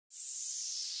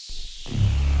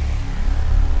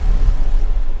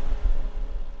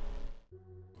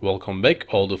Welcome back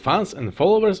all the fans and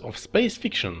followers of space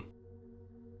fiction.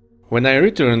 When I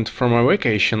returned from my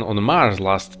vacation on Mars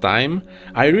last time,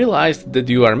 I realized that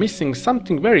you are missing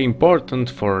something very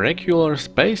important for regular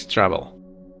space travel.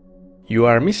 You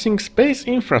are missing space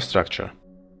infrastructure.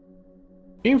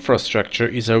 Infrastructure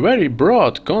is a very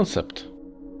broad concept.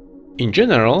 In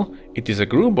general, it is a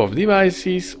group of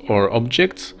devices or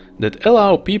objects that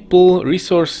allow people,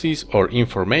 resources or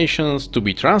informations to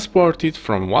be transported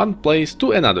from one place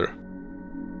to another.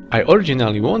 I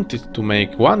originally wanted to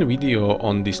make one video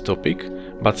on this topic,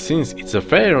 but since it's a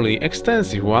fairly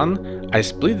extensive one, I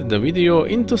split the video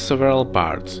into several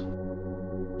parts.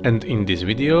 And in this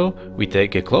video, we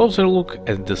take a closer look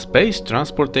at the space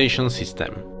transportation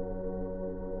system.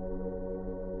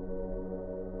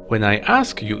 When I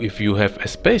ask you if you have a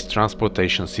space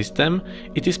transportation system,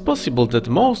 it is possible that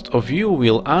most of you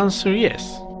will answer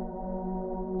yes.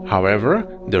 However,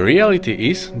 the reality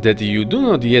is that you do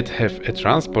not yet have a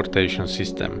transportation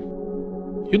system.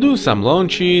 You do some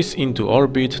launches into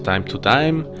orbit time to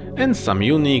time and some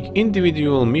unique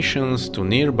individual missions to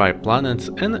nearby planets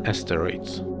and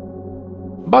asteroids.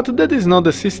 But that is not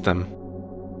a system.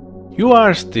 You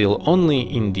are still only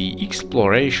in the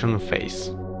exploration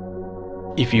phase.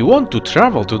 If you want to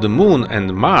travel to the Moon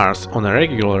and Mars on a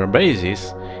regular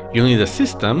basis, you need a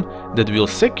system that will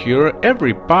secure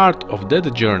every part of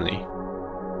that journey.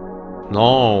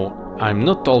 No, I'm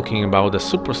not talking about a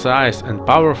supersized and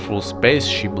powerful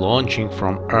spaceship launching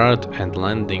from Earth and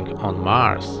landing on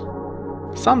Mars.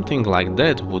 Something like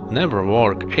that would never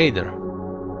work either.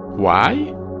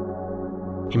 Why?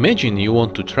 Imagine you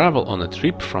want to travel on a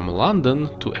trip from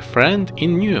London to a friend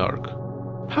in New York.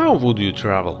 How would you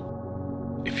travel?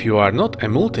 If you are not a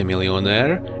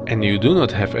multimillionaire and you do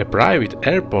not have a private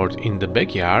airport in the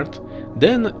backyard,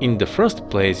 then in the first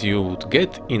place you would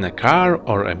get in a car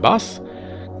or a bus,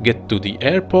 get to the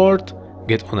airport,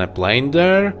 get on a plane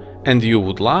there, and you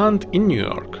would land in New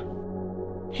York.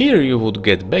 Here you would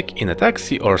get back in a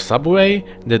taxi or subway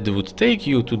that would take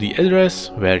you to the address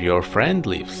where your friend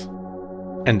lives.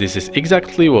 And this is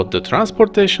exactly what the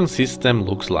transportation system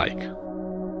looks like.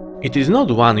 It is not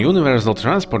one universal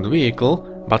transport vehicle,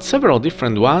 but several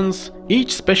different ones,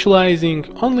 each specializing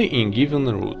only in given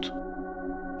route.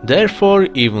 Therefore,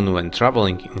 even when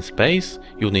traveling in space,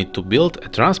 you need to build a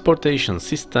transportation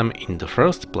system in the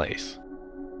first place.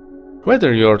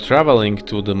 Whether you're traveling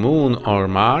to the Moon or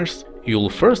Mars, you'll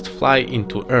first fly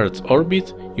into Earth's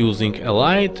orbit using a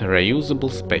light,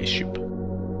 reusable spaceship.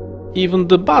 Even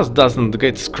the bus doesn't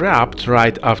get scrapped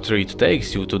right after it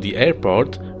takes you to the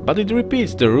airport, but it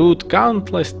repeats the route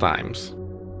countless times.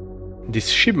 This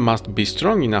ship must be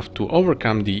strong enough to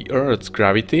overcome the Earth's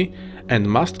gravity and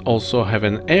must also have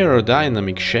an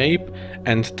aerodynamic shape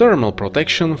and thermal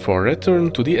protection for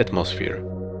return to the atmosphere.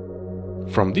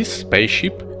 From this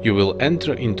spaceship, you will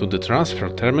enter into the transfer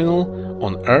terminal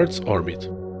on Earth's orbit.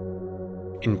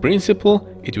 In principle,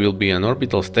 it will be an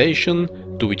orbital station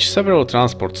to which several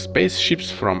transport spaceships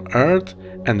from Earth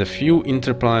and a few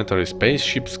interplanetary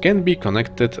spaceships can be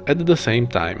connected at the same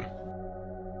time.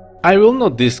 I will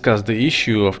not discuss the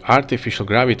issue of artificial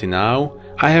gravity now,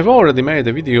 I have already made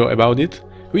a video about it,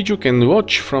 which you can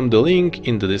watch from the link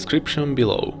in the description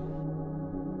below.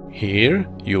 Here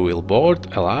you will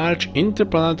board a large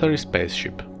interplanetary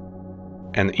spaceship.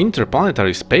 An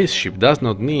interplanetary spaceship does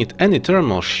not need any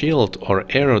thermal shield or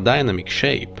aerodynamic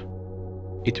shape.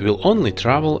 It will only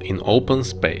travel in open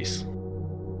space.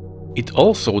 It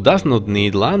also does not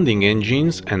need landing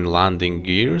engines and landing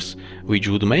gears, which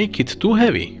would make it too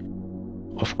heavy.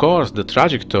 Of course, the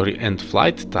trajectory and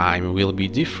flight time will be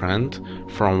different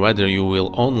from whether you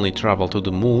will only travel to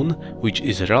the Moon, which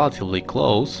is relatively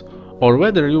close, or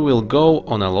whether you will go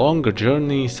on a longer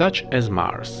journey such as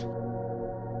Mars.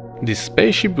 This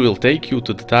spaceship will take you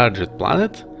to the target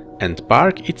planet and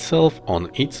park itself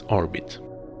on its orbit.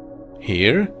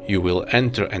 Here you will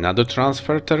enter another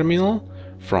transfer terminal,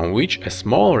 from which a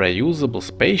small reusable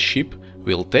spaceship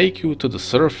will take you to the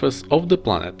surface of the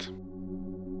planet.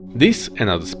 This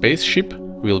another spaceship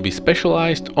will be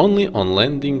specialized only on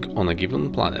landing on a given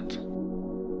planet.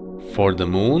 For the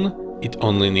Moon, it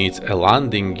only needs a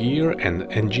landing gear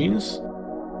and engines.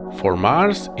 For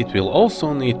Mars, it will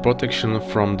also need protection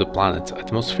from the planet's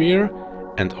atmosphere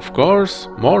and, of course,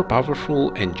 more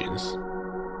powerful engines.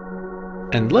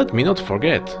 And let me not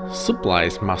forget,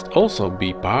 supplies must also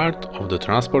be part of the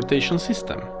transportation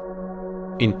system.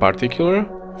 In particular,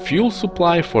 fuel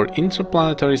supply for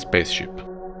interplanetary spaceship.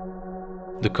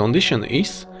 The condition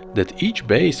is that each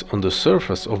base on the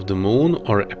surface of the Moon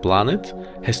or a planet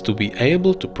has to be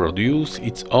able to produce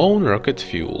its own rocket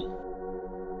fuel.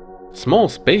 Small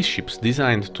spaceships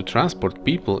designed to transport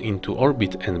people into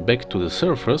orbit and back to the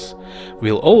surface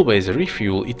will always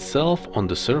refuel itself on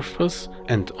the surface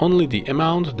and only the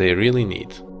amount they really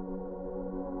need.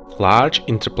 Large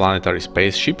interplanetary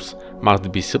spaceships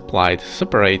must be supplied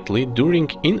separately during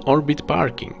in-orbit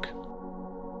parking.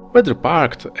 Whether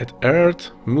parked at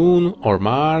Earth, Moon or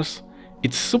Mars,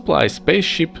 its supply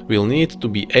spaceship will need to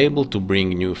be able to bring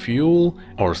new fuel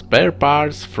or spare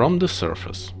parts from the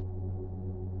surface.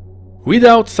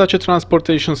 Without such a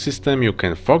transportation system, you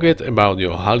can forget about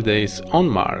your holidays on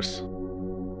Mars.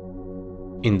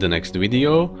 In the next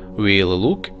video, we'll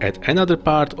look at another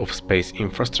part of space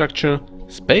infrastructure,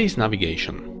 space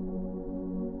navigation.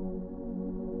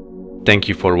 Thank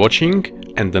you for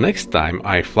watching, and the next time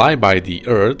I fly by the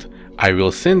Earth, I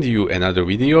will send you another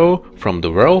video from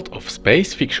the world of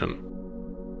space fiction.